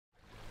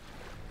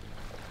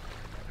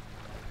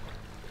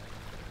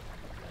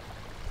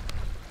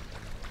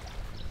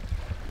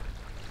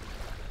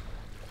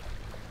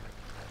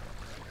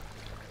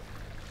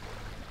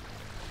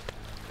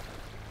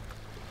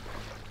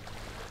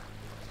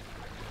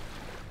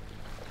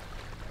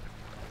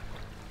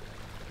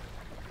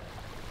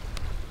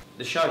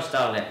the show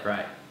started out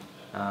great.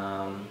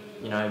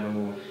 You know,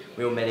 when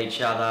we all met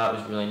each other, it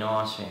was really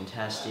nice,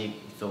 fantastic.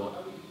 We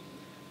thought,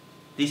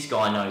 this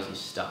guy knows his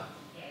stuff.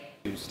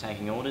 He was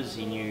taking orders,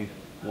 he knew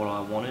what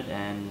I wanted,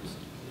 and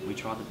we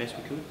tried the best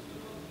we could.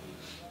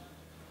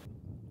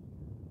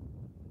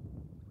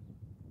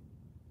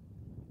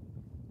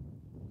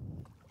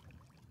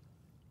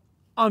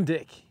 I'm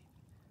Dick.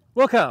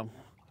 Welcome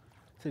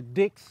to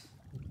Dick's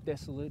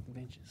Desolate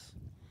Adventures.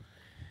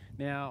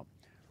 Now,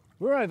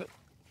 we're over...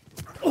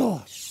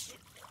 Oh, shit.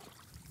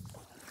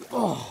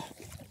 Oh.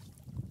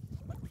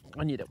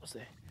 I knew that was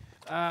there.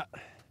 All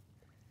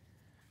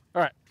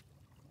right.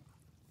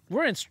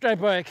 We're in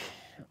Stradbroke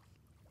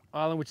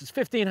Island, which is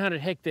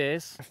 1,500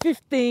 hectares.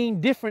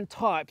 15 different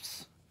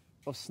types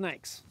of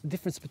snakes. The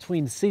difference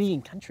between the city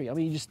and country. I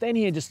mean, you just stand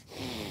here and just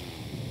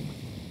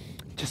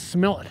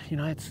smell it. You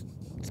know, it's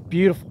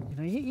beautiful. You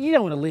know, you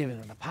don't want to live in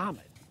an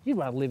apartment. You'd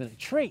rather live in a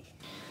tree.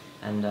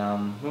 And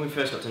when we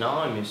first got to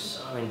know him, he was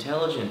so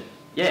intelligent.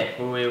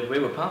 Yeah, we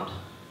were pumped.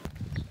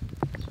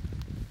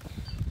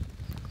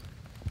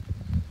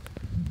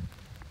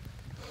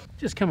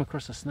 Just come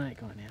across a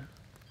snake right now.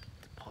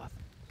 It's a python.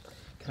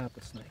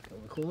 Carpet snake, I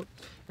would call it.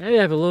 Now you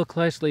have a look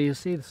closely, you'll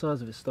see the size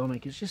of his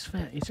stomach. It's just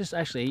fat. It's just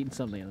actually eating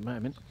something at the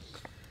moment.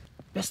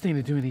 Best thing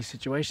to do in these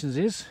situations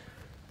is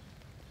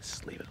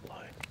just leave it alone.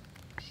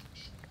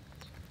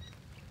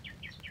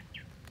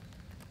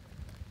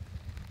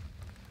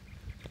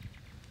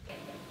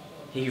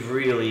 He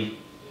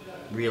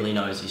really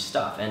knows his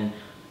stuff, and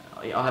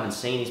I haven't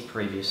seen his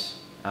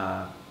previous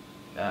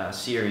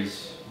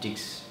series,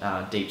 Dick's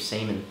Deep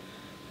Seaman,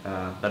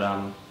 but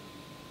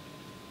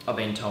I've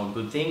been told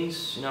good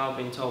things, you know, I've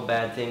been told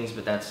bad things,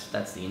 but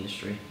that's the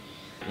industry.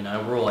 You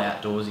know, we're all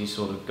outdoorsy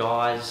sort of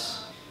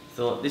guys.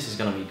 Thought this is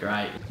going to be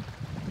great.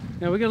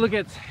 Now we're going to look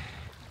at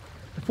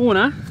the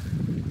fauna.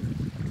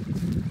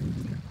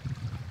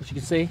 As you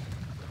can see,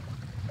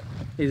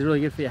 he's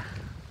really good for you.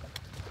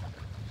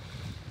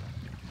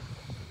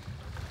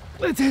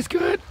 That tastes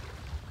good.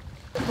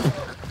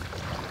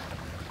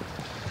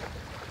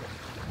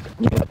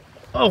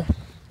 Oh,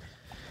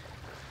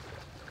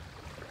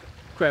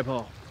 crab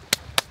hole.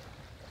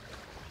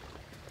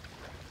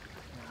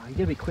 Now, you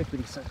gotta be quick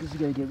with these suckers. You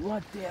gotta get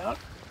right down.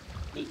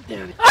 Eat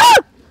down. Ah!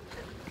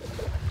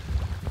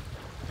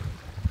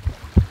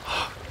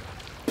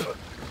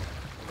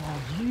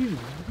 Oh, you.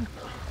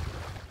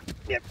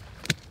 Yep.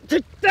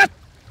 Take that.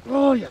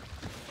 Oh, yeah.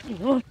 You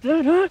want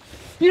that, huh?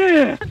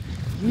 Yeah.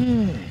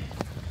 Yeah.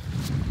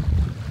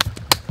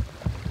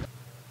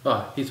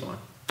 Oh, he's fine.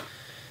 I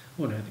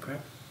wouldn't hurt the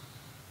crab.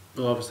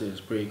 Well, obviously it was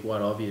pretty quite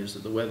obvious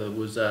that the weather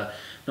was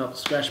not the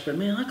scratch, but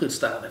man, I could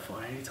start that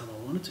fire anytime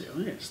I wanted to.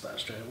 I could start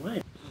straight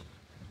away.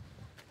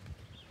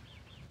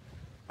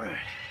 Alright.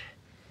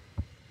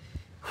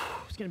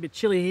 It's getting a bit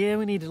chilly here.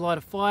 We need to light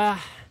a fire.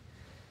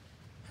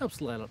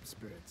 Helps light up the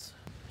spirits.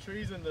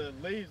 Trees and the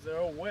leaves, they're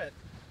all wet.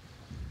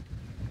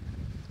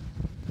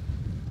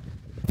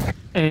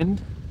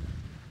 And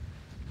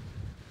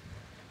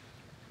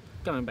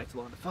going back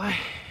to light the fire.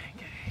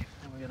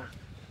 We're gonna...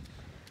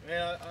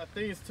 Man, I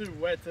think it's too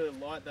wet to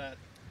light that.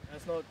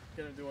 That's not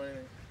gonna do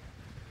anything.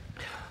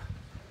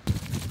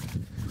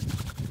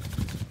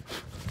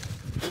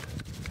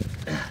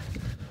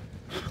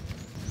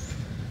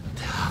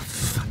 Oh,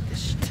 fuck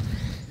this shit.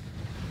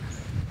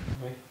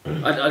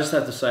 I just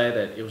have to say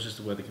that it was just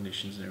the weather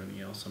conditions and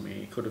everything else. I mean,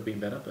 it could have been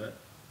better, but...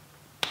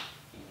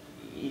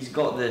 He's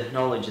got the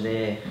knowledge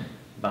there,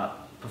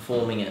 but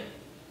performing it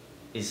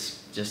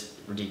is just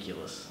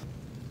ridiculous.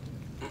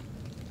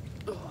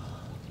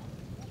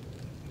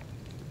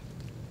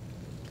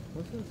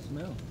 What's that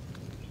smell?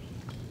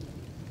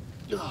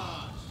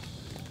 Oh,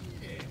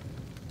 shit.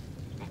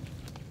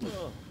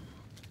 Oh.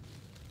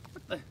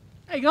 What the?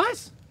 Hey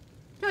guys!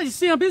 Guys, you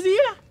see how busy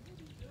here?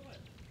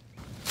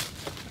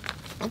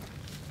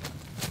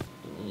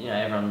 You know,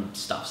 everyone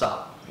stuffs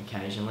up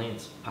occasionally.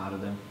 It's part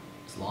of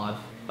it's live.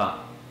 But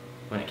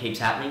when it keeps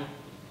happening,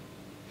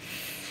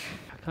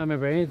 I can't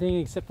remember anything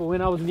except for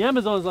when I was in the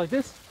Amazons like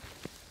this.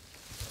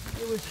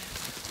 It was...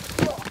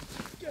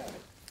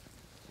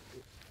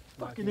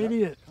 Fucking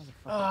idiot.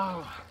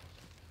 Oh.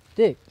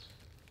 Dick.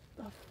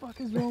 What the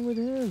fuck is wrong with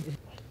him?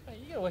 Hey,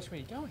 you gotta watch where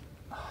you're going.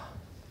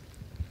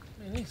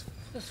 Man,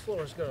 this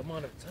floor's got a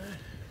mind of its own.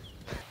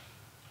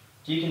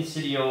 do you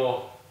consider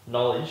your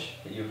knowledge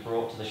that you've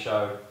brought to the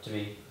show to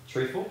be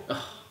truthful?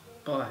 Oh,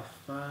 by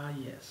far,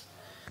 yes.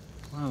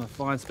 One of the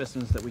fine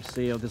specimens that we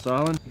see of this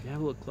island. If you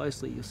have a look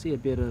closely, you'll see a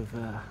bit of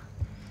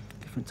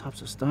different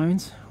types of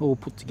stones all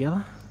put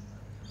together.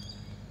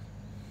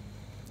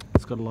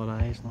 It's got a lot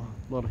of age,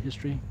 a lot of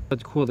history.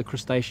 I'd call it the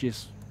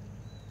crustaceous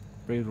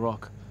breed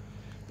rock.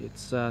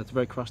 It's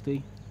very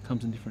crusty.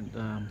 Comes in different.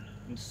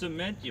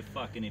 Cement, you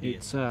fucking idiot.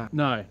 It's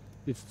no,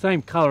 it's the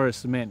same colour as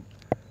cement,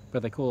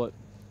 but they call it.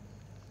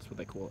 That's what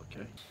they call it.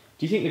 Okay.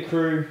 Do you think the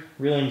crew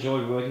really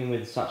enjoyed working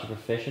with such a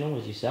professional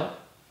as yourself?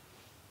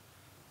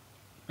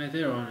 Mate,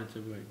 they're honoured to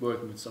be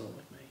working with someone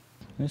like me.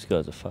 This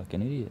guy's a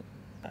fucking idiot.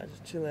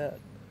 Just chill out.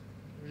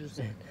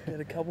 Just get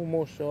a couple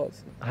more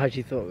shots. I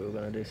actually thought we were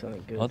going to do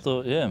something good. I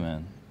thought, yeah,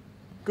 man.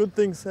 Good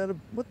thing said.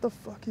 What the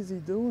fuck is he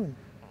doing?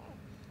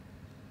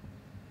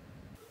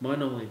 My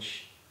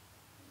knowledge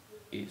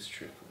is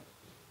truthful.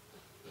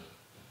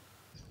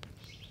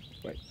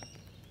 Wait.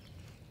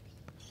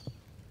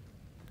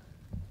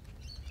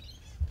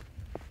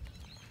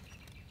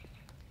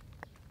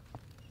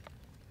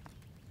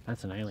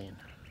 That's an alien.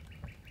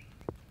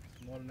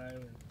 It's not an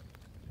alien.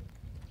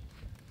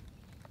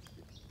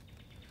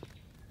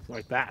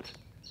 Like that.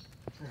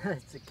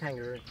 It's a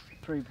kangaroo.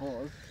 3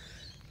 paws.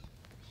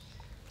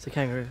 It's a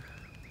kangaroo.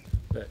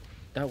 But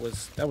that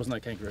was no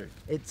kangaroo.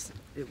 It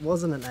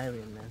wasn't an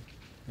alien,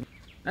 man.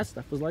 That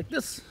stuff was like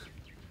this.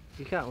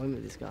 You can't win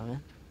with this guy,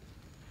 man.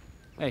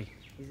 Hey,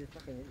 He's a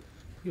fucking idiot.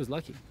 he was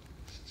lucky.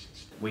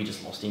 We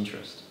just lost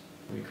interest.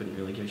 We couldn't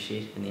really give a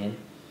shit in the end.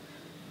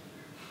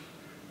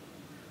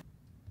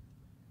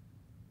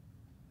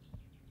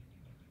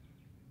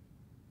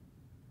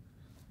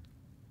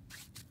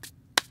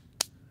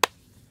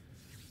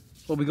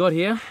 What we got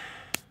here?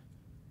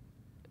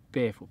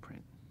 Bear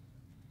footprint.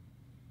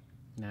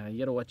 Now you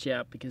gotta watch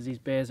out because these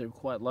bears are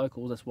quite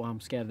local. That's why I'm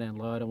scattered down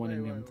low. I don't want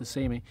anyone to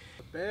see me.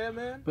 A bear,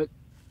 man? But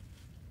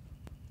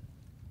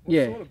What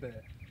yeah. sort of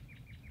bear?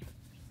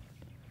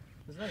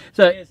 There's no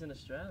So- bears in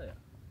Australia.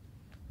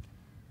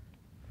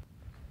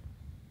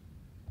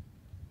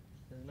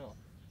 There's not.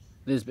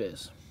 There's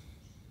bears.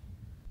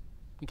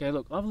 Okay,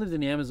 look, I've lived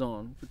in the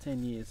Amazon for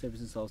 10 years, ever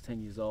since I was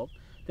 10 years old.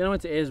 Then I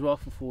went to Ayers Rock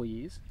for 4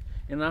 years.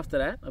 And after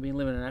that, I've been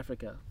living in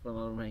Africa for the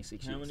remaining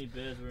 6 years. How many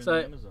bears were in So-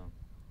 the Amazon?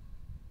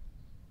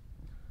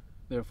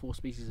 There are 4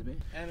 species of bear.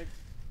 And I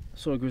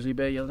saw a grizzly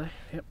bear the other day.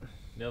 Yep.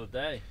 The other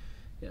day.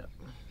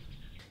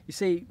 You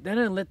see, they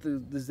don't let the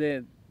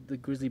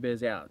grizzly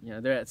bears out. You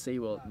know, they're at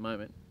SeaWorld at the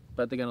moment,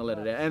 but they're going to let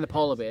it out. And the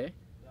polar bear.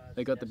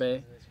 They got the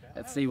bear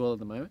at SeaWorld at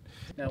the moment.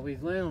 Now,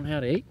 we've learned on how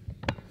to eat.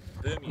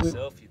 Boom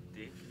yourself, you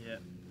dick. Yeah,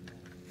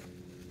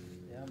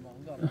 I'm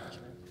not much,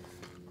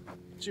 man.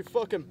 it's your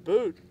fucking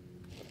boot.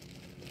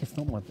 It's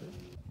not my boot.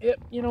 Yep,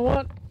 you know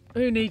what?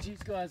 Who needs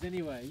these guys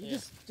anyway? You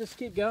just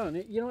keep going.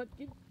 You know what?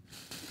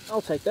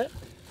 I'll take that.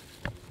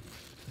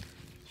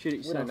 Shoot it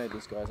yourself. We don't need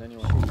these guys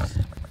anyway.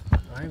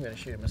 I'm going to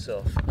shoot it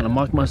myself. I'm going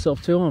to mic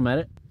myself too. I'm at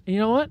it. And you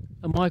know what?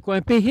 A mic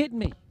won't be hitting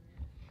me.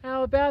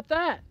 How about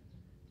that?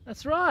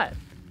 That's right.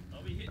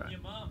 I'll be hitting your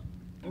mum.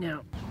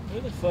 Now,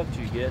 Where the fuck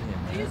do you get him?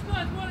 these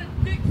guys wanted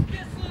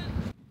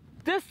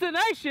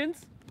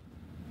destinations.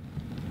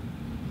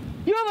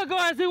 You're the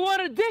guys who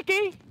wanted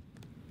Dickie.